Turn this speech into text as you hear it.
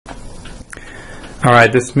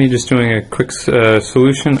Alright, this is me just doing a quick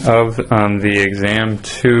solution of the Exam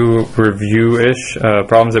 2 review-ish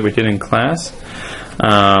problems that we did in class.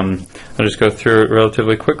 I'll just go through it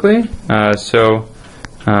relatively quickly. In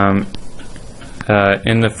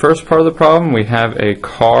the first part of the problem, we have a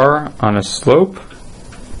car on a slope.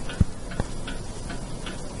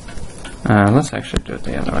 Let's actually do it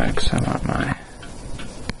the other way because I want my...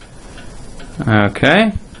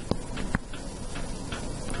 Okay.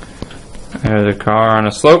 There's a car on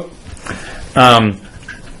a slope.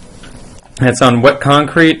 It's on wet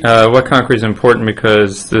concrete. Wet concrete is important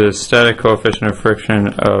because the static coefficient of friction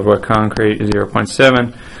of wet concrete is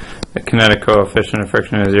 0.7. The kinetic coefficient of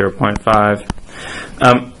friction is 0.5.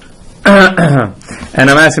 And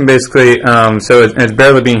I'm asking basically, so it's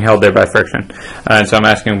barely being held there by friction, and so I'm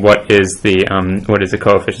asking what is the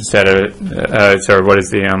coefficient static, what is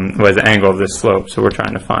the angle of this slope? So we're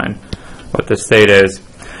trying to find what this theta is.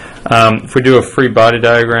 If we do a free body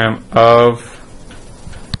diagram of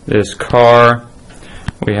this car,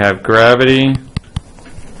 we have gravity,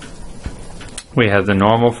 we have the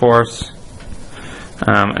normal force,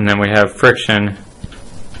 and then we have friction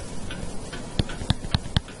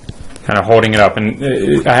kind of holding it up. And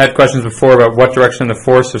I had questions before about what direction the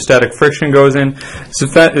force of static friction goes in. So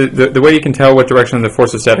the way you can tell what direction the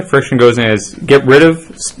force of static friction goes in is get rid of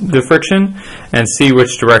the friction and see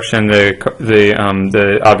which direction the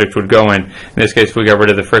object would go in. In this case, if we got rid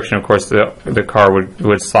of the friction, of course, the car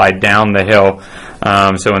would slide down the hill.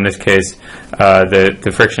 So in this case,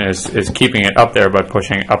 the friction is keeping it up there by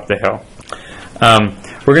pushing up the hill.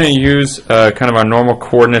 We're going to use kind of our normal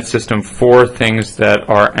coordinate system for things that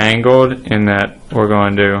are angled, in that we're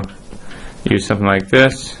going to use something like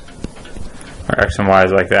this, or x and y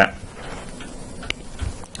is like that.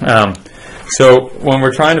 So when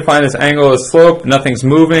we're trying to find this angle of slope, nothing's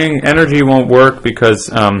moving, energy won't work because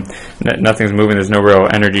nothing's moving, there's no real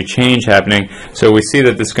energy change happening. So we see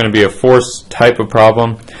that this is going to be a force type of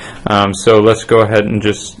problem. So let's go ahead and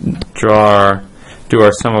just do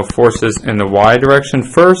our sum of forces in the y direction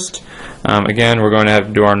first. Again, we're going to have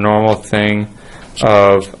to do our normal thing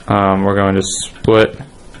of we're going to split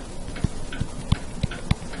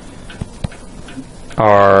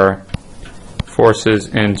our forces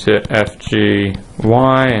into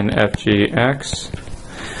FGY and FGX.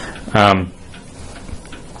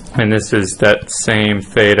 And this is that same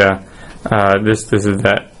theta. This is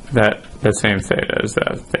that same theta as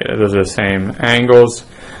that theta. Those are the same angles.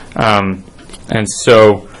 And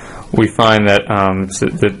so we find that,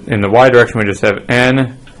 in the y direction we just have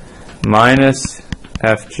n minus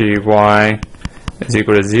FGY is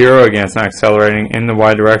equal to 0. Again, it's not accelerating in the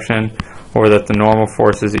y direction. Or that the normal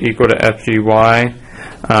force is equal to FGY.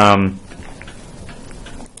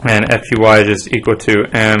 And FGY is just equal to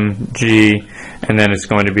mg, and then it's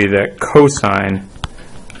going to be the cosine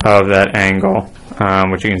of that angle,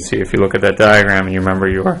 which you can see if you look at that diagram and you remember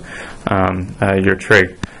your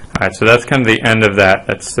trig. Alright, so that's kind of the end of that.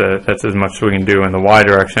 That's as much as we can do in the y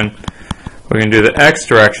direction. We can do the x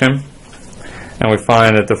direction, and we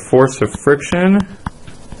find that the force of friction,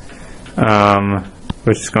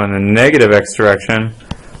 which is going in the negative x direction,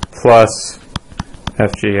 plus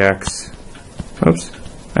FGX,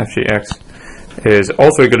 FGX is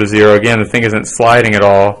also equal to 0. Again, the thing isn't sliding at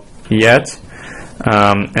all yet,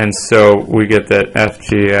 and so we get that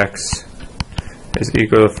FGX is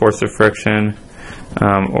equal to the force of friction,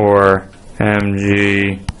 or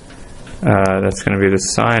mg, that's going to be the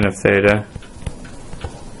sine of theta,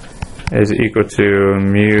 is equal to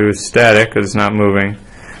mu static, because it's not moving,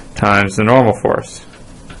 times the normal force.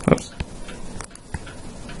 Oops.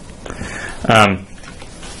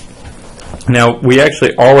 Now, we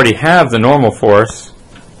actually already have the normal force,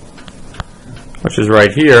 which is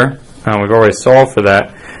right here. We've already solved for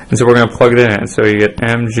that, and so we're going to plug it in. And so you get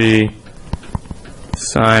mg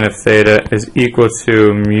sine of theta is equal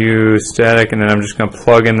to mu static, and then I'm just going to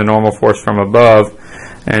plug in the normal force from above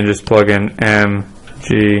and just plug in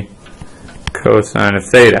mg cosine of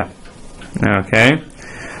theta. Okay,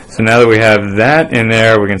 so now that we have that in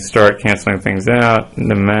there, we can start canceling things out.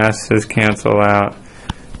 The masses cancel out,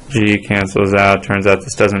 g cancels out. Turns out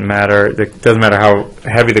this doesn't matter. It doesn't matter how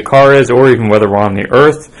heavy the car is, or even whether we're on the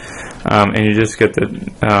earth, and you just get the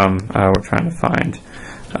we're trying to find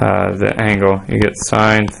the angle. You get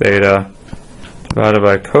sine theta divided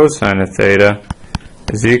by cosine of theta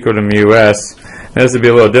is equal to mu s. Now, this would be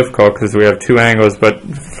a little difficult because we have two angles, but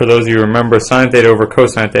for those of you who remember, sine theta over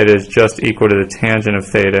cosine theta is just equal to the tangent of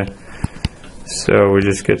theta. So we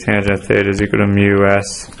just get tangent of theta is equal to mu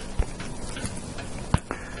s,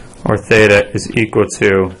 or theta is equal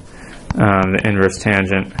to the inverse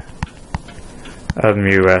tangent of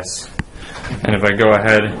mu s. And if I go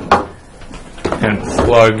ahead and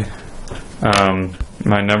plug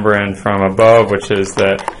my number in from above, which is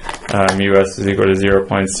that us is equal to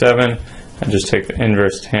 0.7, I just take the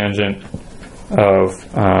inverse tangent of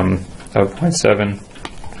 0.7,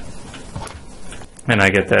 and I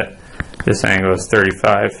get that this angle is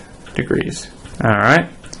 35 degrees. Alright,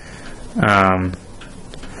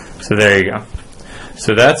 so there you go.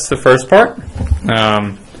 So that's the first part.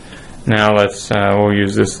 Now we'll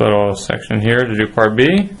use this little section here to do part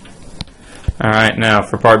B. Alright, now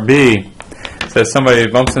for part B, it says somebody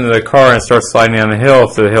bumps into the car and starts sliding down the hill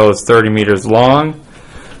if the hill is 30 meters long.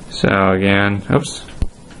 So again, oops.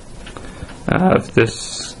 If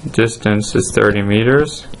this distance is 30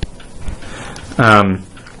 meters, how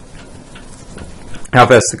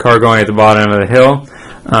fast is the car going at the bottom of the hill?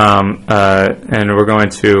 And we're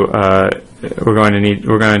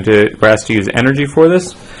asked to use energy for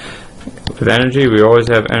this. With energy, we always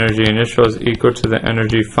have energy initial is equal to the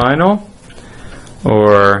energy final,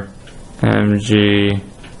 or mg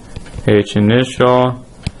h initial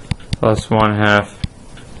plus 1/2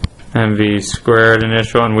 mv squared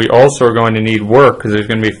initial. And we also are going to need work because there's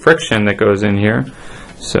going to be friction that goes in here.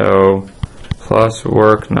 So plus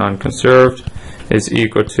work non-conserved is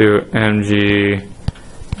equal to mg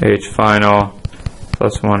h final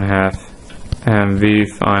plus 1/2 mv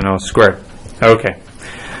final squared. Okay.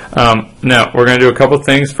 Now we're going to do a couple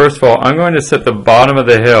things. First of all, I'm going to set the bottom of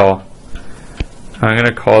the hill. I'm going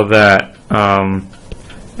to call that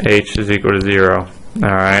h is equal to 0.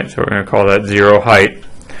 Alright, so we're going to call that 0 height.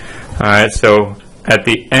 Alright, so at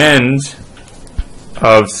the end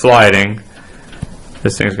of sliding,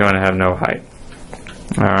 this thing's going to have no height.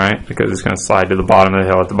 Alright, because it's going to slide to the bottom of the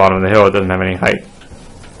hill. At the bottom of the hill, it doesn't have any height.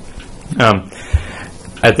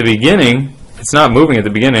 At the beginning, it's not moving at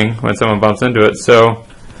the beginning when someone bumps into it, so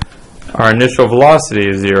our initial velocity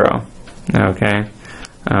is 0. Okay,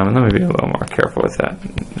 let me be a little more careful with that.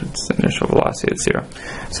 It's initial velocity at 0.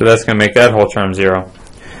 So that's going to make that whole term 0.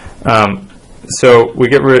 So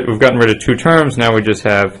we've gotten rid of two terms. Now we just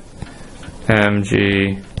have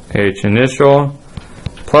mg h initial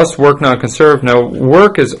plus work non-conserved. Now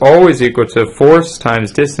work is always equal to force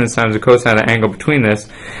times distance times the cosine of the angle between this.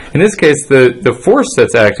 In this case, the force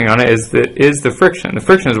that's acting on it is the friction. The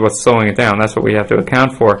friction is what's slowing it down. That's what we have to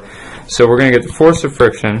account for. So we're going to get the force of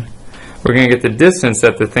friction. We're going to get the distance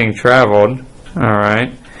that the thing traveled.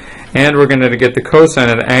 Alright. And we're going to get the cosine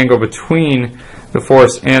of the angle between the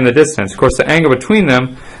force and the distance. Of course, the angle between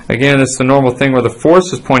them, again, it's the normal thing where the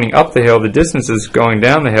force is pointing up the hill, the distance is going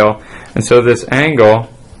down the hill, and so this angle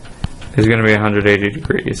is going to be 180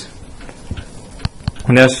 degrees.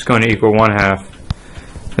 And that's just going to equal 1/2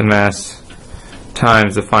 the mass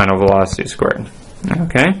times the final velocity squared.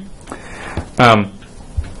 Okay?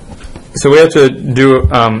 So we have to do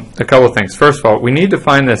a couple of things. First of all, we need to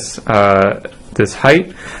find this this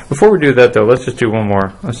height. Before we do that, though, let's do one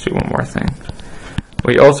more thing.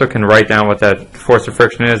 We also can write down what that force of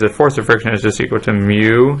friction is. The force of friction is just equal to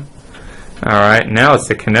mu. Alright, now it's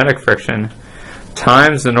the kinetic friction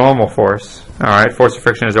times the normal force. Alright, force of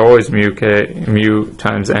friction is always mu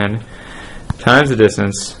times n, times the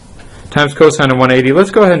distance, times cosine of 180. Let's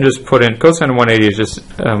go ahead and just put in, cosine of 180 is just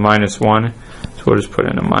minus 1. So we'll just put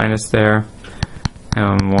in a minus there,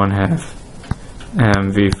 and 1/2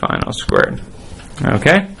 mv final squared.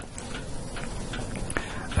 Okay?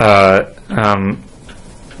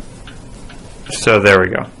 So there we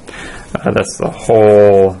go. That's the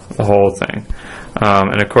whole thing.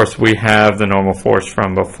 And of course we have the normal force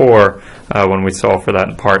from before when we solved for that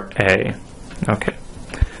in part A. Okay.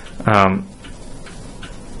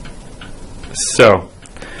 So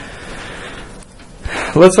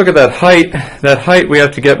let's look at that height. That height we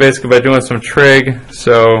have to get basically by doing some trig.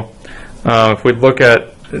 So if we look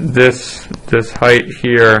at this height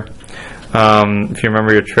here, if you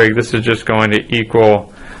remember your trig, this is just going to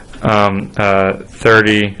equal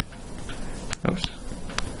 30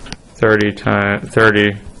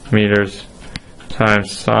 meters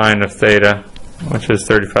times sine of theta, which is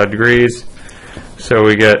 35 degrees. So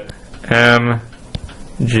we get mg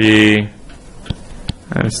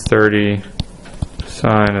times 30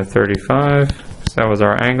 sine of 35. So that was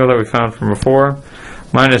our angle that we found from before.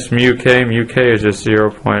 Minus mu k. Mu k is just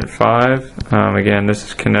 0.5. Again, this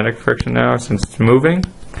is kinetic friction now since it's moving.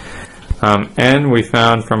 N we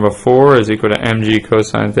found from before is equal to mg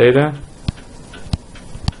cosine theta.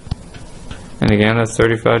 And again, that's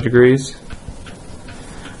 35 degrees.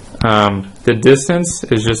 The distance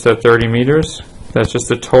is just at 30 meters. That's just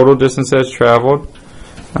the total distance that's traveled.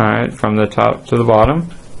 Alright, from the top to the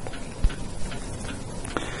bottom.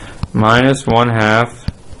 Minus 1/2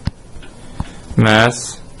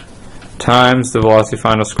 mass times the velocity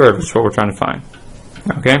final squared, which is what we're trying to find.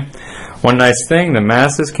 Okay? One nice thing, the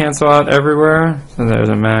masses cancel out everywhere. So there's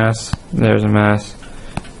a mass, there's a mass,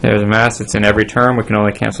 there's a mass. It's in every term. We can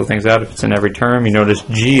only cancel things out if it's in every term. You notice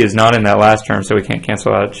G is not in that last term, so we can't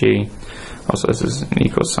cancel out G. Also, this is an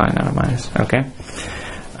equal sign, not a minus. Okay?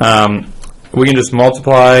 We can just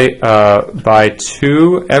multiply by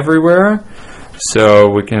 2 everywhere. So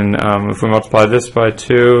we can, if we multiply this by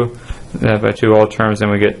 2, that by 2 all terms, then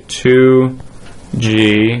we get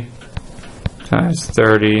 2G times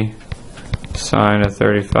 30 sine of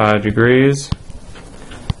 35 degrees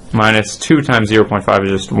minus 2 times 0.5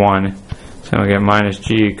 is just 1. So we get minus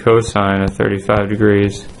G cosine of 35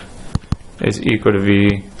 degrees is equal to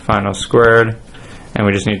V final squared. And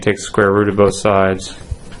we just need to take the square root of both sides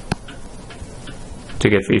to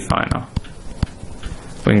get V final.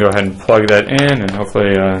 We can go ahead and plug that in, and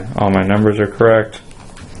hopefully all my numbers are correct.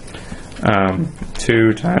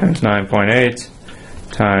 2 times 9.8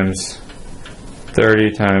 times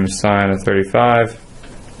 30 times sine of 35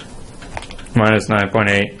 minus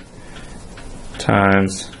 9.8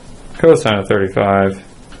 times cosine of 35,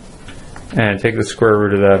 and take the square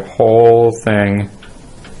root of that whole thing,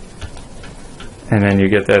 and then you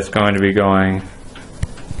get that's going to be going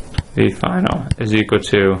V final is equal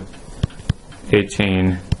to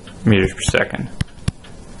 18 meters per second,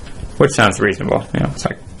 which sounds reasonable. You know, it's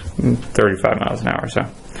like 35 miles an hour or so.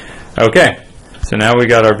 Okay, so now we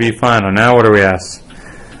got our V final. Now what are we asked?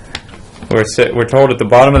 We're told at the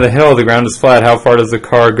bottom of the hill the ground is flat. How far does the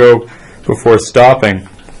car go before stopping?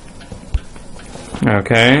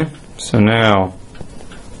 Okay, so now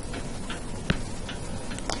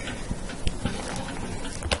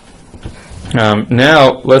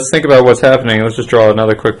let's think about what's happening. Let's just draw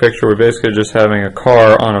another quick picture. We're basically just having a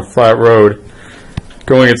car on a flat road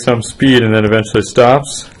going at some speed and then eventually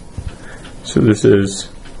stops. So this is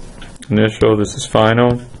initial, this is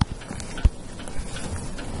final.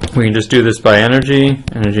 We can just do this by energy.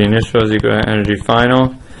 Energy initial is equal to energy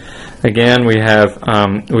final. Again, we have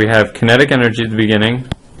kinetic energy at the beginning.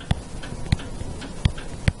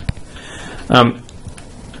 I'm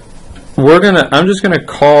just gonna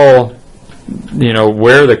call, you know,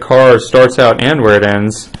 where the car starts out and where it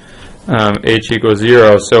ends, h equals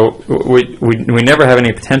 0. So we never have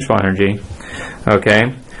any potential energy.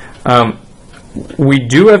 Okay. We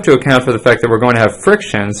do have to account for the fact that we're going to have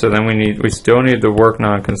friction, so then we still need the work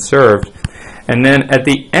non-conserved. And then at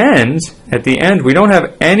the end, we don't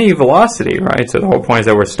have any velocity, right? So the whole point is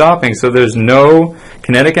that we're stopping, so there's no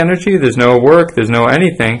kinetic energy, there's no work, there's no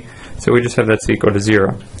anything, so we just have that's equal to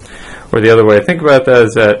 0. Or the other way to think about that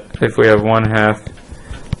is that if we have 1/2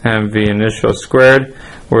 mv initial squared,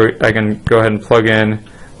 where I can go ahead and plug in,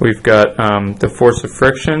 we've got the force of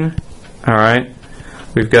friction, all right?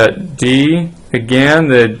 We've got D, again,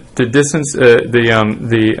 the distance, the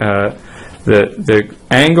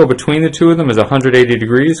angle between the two of them is 180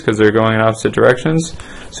 degrees because they're going in opposite directions.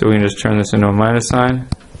 So we can just turn this into a minus sign.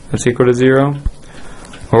 That's equal to 0.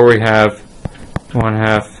 Or we have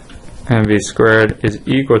 1/2 mv squared is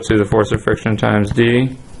equal to the force of friction times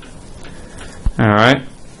D. Alright.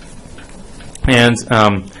 And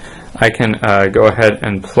I can go ahead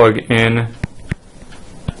and plug in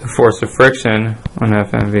the force of friction,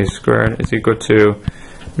 1/2 mv squared is equal to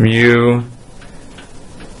mu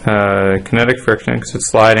kinetic friction, because it's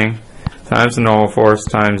sliding, times the normal force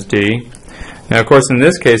times d. Now, of course, in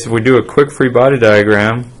this case, if we do a quick free body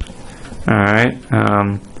diagram, alright,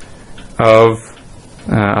 I'll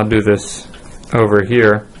do this over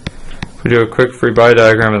here. If we do a quick free body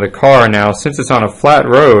diagram of the car, now, since it's on a flat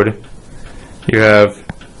road, you have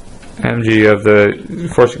mg of the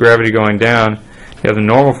force of gravity going down, you have the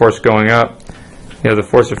normal force going up, you have the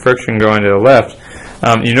force of friction going to the left.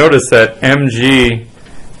 You notice that mg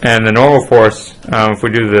and the normal force, if we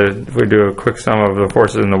do a quick sum of the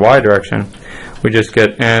forces in the y direction, we just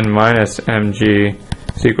get n minus mg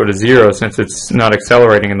is equal to 0 since it's not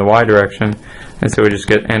accelerating in the y direction, and so we just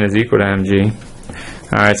get n is equal to mg.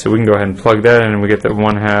 Alright, so we can go ahead and plug that in, and we get that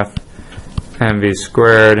 1/2 mv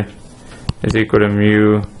squared is equal to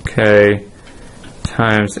mu k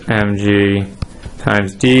times mg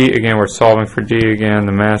times d. Again, we're solving for d again.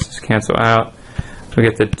 The masses cancel out. We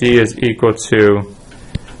get that d is equal to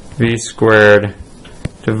v squared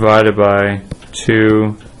divided by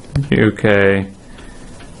 2 mu k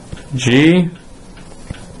g.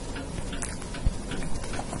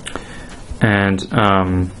 And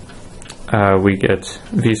we get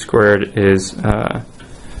v squared is,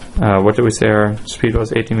 what did we say our speed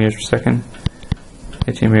was? 18 meters per second?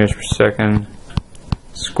 18 meters per second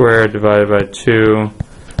squared divided by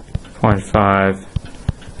 2.5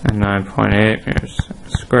 and 9.8 meters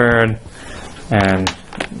squared. and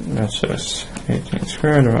that's just 18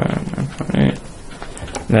 squared divided by 9.8.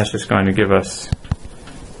 That's just going to give us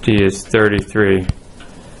D is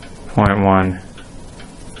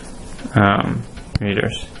 33.1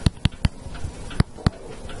 meters.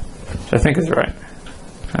 Which I think is right.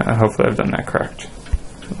 Hopefully I've done that correct.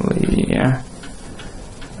 Yeah.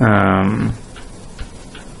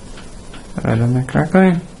 Have I done that correctly?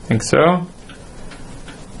 I think so.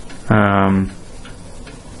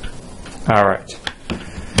 Alright.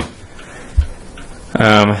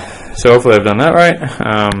 So hopefully I've done that right.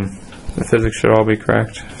 The physics should all be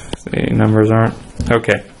correct. If the numbers aren't.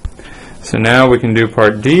 Okay. So now we can do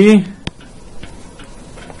part D.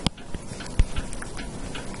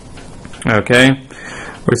 Okay.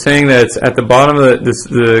 We're saying that it's at the bottom of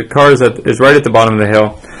the car is right at the bottom of the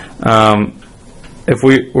hill. If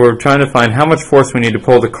we're trying to find how much force we need to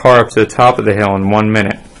pull the car up to the top of the hill in 1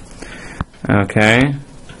 minute. Okay.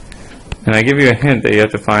 And I give you a hint that you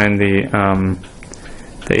have to find the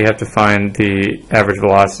average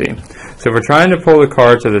velocity. So if we're trying to pull the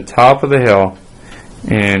car to the top of the hill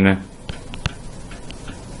in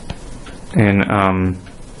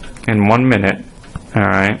 1 minute, all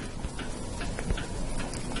right.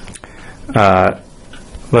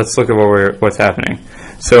 Let's look at what's happening.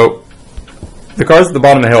 So the car's at the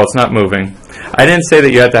bottom of the hill; it's not moving. I didn't say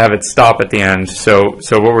that you have to have it stop at the end. So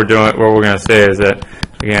what we're going to say is that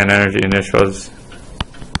again, energy initial is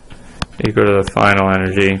equal to the final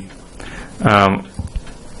energy.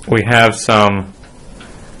 We have some.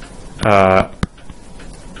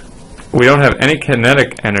 We don't have any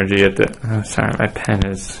kinetic energy at the. Oh, sorry, my pen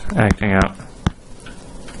is acting out.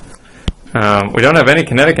 We don't have any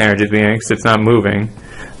kinetic energy at the beginning because it's not moving.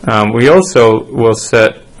 We also will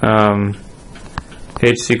set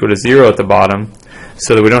h equal to 0 at the bottom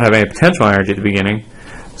so that we don't have any potential energy at the beginning.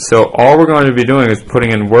 So all we're going to be doing is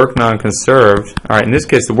putting in work non-conserved. All right, in this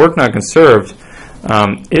case, the work non-conserved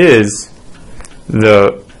is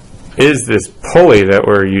this pulley that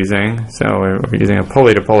we're using. So we're using a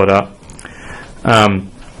pulley to pull it up, and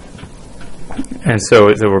so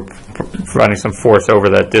we're providing some force over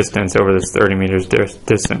that distance, over this 30 meters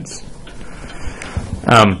distance.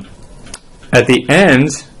 At the end,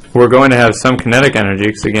 we're going to have some kinetic energy,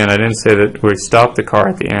 because again, I didn't say that we stopped the car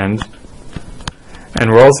at the end. And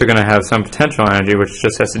we're also going to have some potential energy, which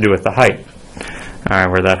just has to do with the height. All right,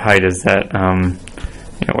 where that height is that,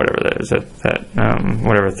 whatever that is,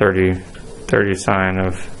 whatever 30 sine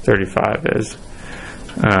of 35 is.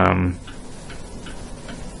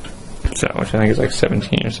 So, which I think is like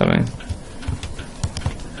 17 or something.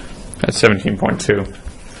 That's 17.2.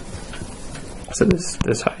 So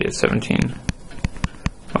this height is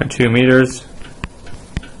 17.2 meters.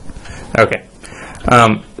 Okay.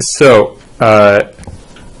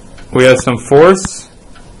 We have some force,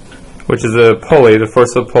 which is the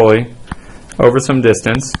force of the pulley, over some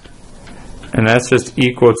distance, and that's just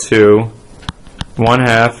equal to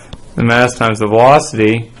 1/2 the mass times the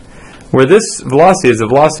velocity, where this velocity is the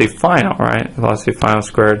velocity final, right? Velocity final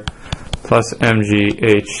squared plus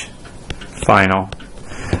mgh final.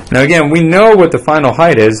 Now again, we know what the final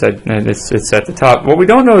height is, and it's at the top. What we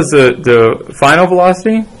don't know is the final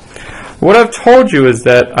velocity. What I've told you is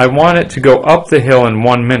that I want it to go up the hill in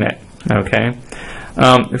 1 minute, okay?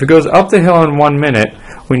 If it goes up the hill in 1 minute,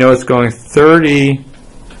 we know it's going 30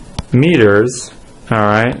 meters, all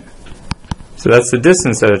right? So that's the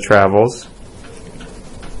distance that it travels.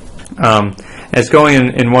 And it's going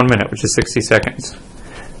in 1 minute, which is 60 seconds.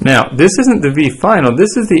 Now, this isn't the v final,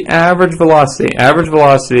 this is the average velocity. Average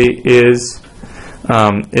velocity is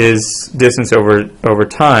distance over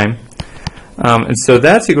time. And so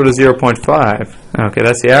that's equal to 0.5. Okay,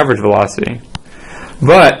 that's the average velocity.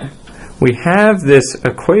 But we have this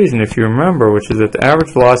equation, if you remember, which is that the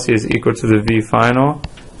average velocity is equal to the v final.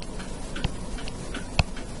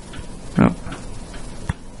 Oh.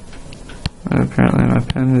 Apparently my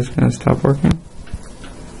pen is going to stop working.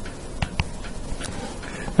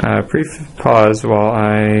 Pause while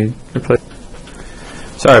I replace.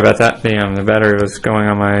 Sorry about that. The battery was going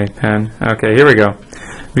on my pen. Okay, here we go.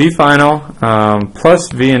 V final plus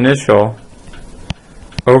V initial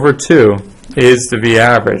over 2 is the V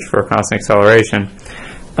average for a constant acceleration.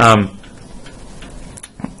 Our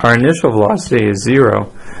initial velocity is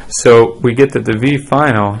 0, so we get that the V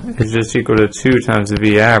final is just equal to 2 times the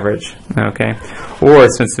V average. Okay, or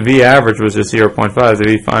since the V average was just 0.5, the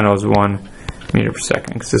V final is 1 meter per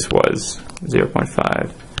second, because this was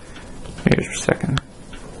 0.5 meters per second.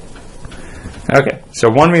 Okay, so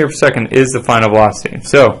 1 meter per second is the final velocity.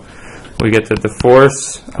 So we get that the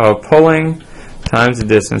force of pulling times the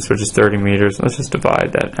distance, which is 30 meters. Let's just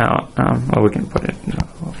divide that out. Well, we can put it,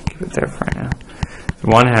 we'll keep it there for right now.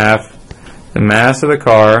 1/2 the mass of the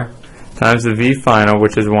car times the V final,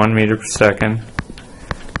 which is 1 meter per second,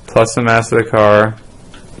 plus the mass of the car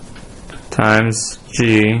times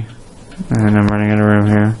G, and I'm running out of room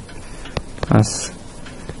here, plus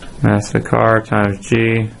mass of the car times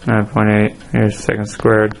G, 9.8 meters per second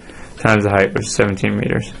squared, times the height, which is 17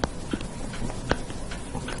 meters.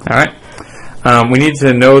 Alright, we need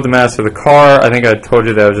to know the mass of the car. I think I told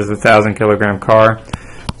you that was just a 1,000 kilogram car.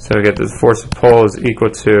 So we get the force of pull is equal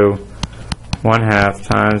to 1/2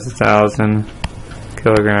 times 1,000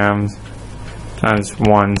 kilograms times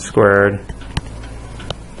 1 squared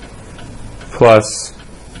plus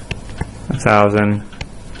 1,000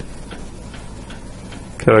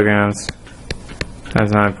 kilograms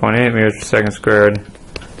times 9.8 meters per second squared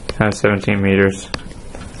times 17 meters,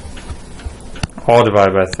 all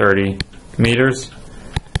divided by 30 meters.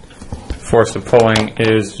 Force of pulling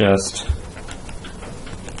is just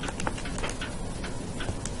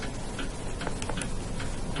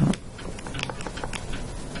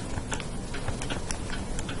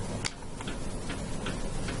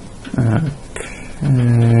and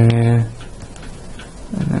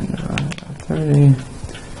then divided by 30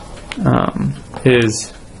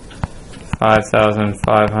 is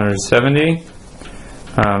 5,570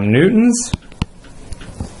 newtons.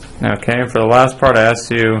 Okay, for the last part I asked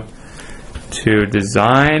you to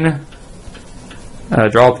design,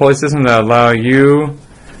 draw a pulley system that allow you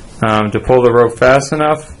to pull the rope fast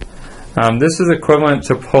enough. This is equivalent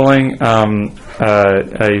to pulling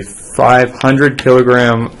a 500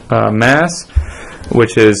 kilogram mass,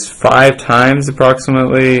 which is 5 times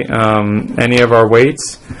approximately any of our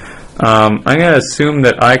weights. I'm going to assume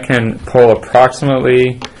that I can pull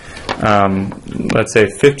approximately, let's say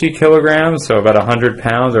 50 kilograms, so about 100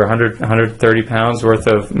 pounds or 130 pounds worth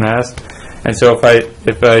of mass. And so if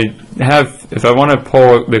I want to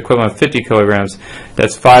pull the equivalent of 50 kilograms,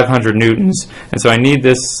 that's 500 newtons. And so I need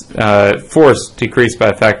this force decreased by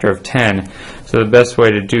a factor of 10. So the best way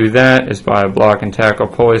to do that is by a block and tackle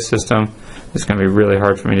pulley system. It's going to be really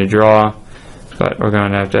hard for me to draw, but we're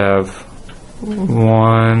going to have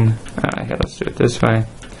one. Okay, let's do it this way.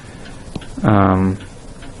 1,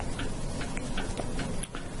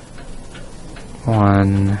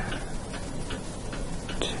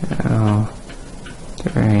 2,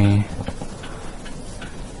 3,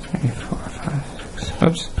 4, 5, 6.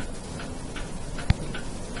 Oops.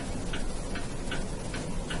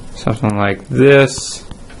 Something like this,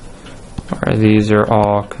 where these are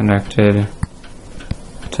all connected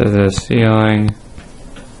to the ceiling,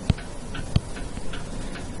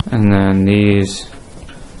 and then these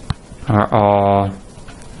are all,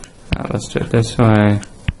 let's do it this way.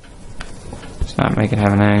 Let's not make it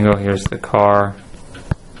have an angle. Here's the car,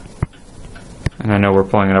 and I know we're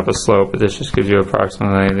pulling it up a slope, but this just gives you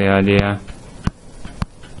approximately the idea.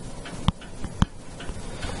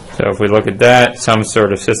 So if we look at that, some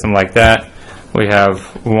sort of system like that, we have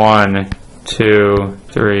 1, 2,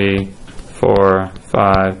 3, 4,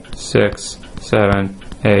 5, 6, 7,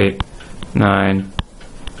 8, 9,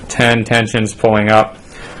 10 tensions pulling up.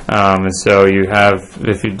 And so you have,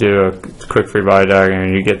 if you do a quick free body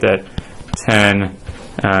diagram, you get that 10,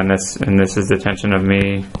 and this is the tension of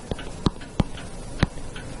me.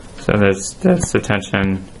 So that's the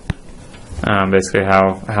tension, basically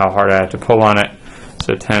how hard I have to pull on it.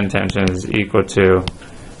 So 10 tension is equal to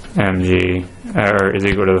mg, or is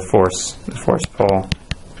equal to the force pull.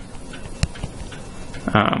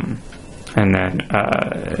 And then,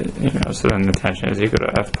 so then the tension is equal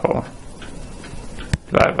to F pull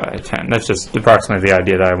divided by 10. That's just approximately the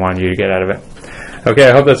idea that I wanted you to get out of it. Okay,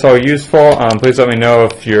 I hope that's all useful. Please let me know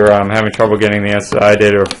if you're having trouble getting the answers I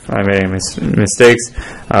did, or if I made any mistakes.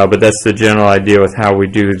 But that's the general idea with how we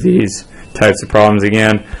do these types of problems.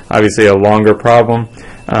 Again, obviously a longer problem,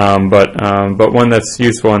 but one that's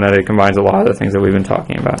useful in that it combines a lot of the things that we've been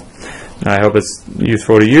talking about. I hope it's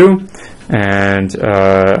useful to you, and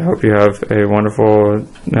I hope you have a wonderful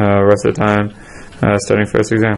rest of the time studying for this exam.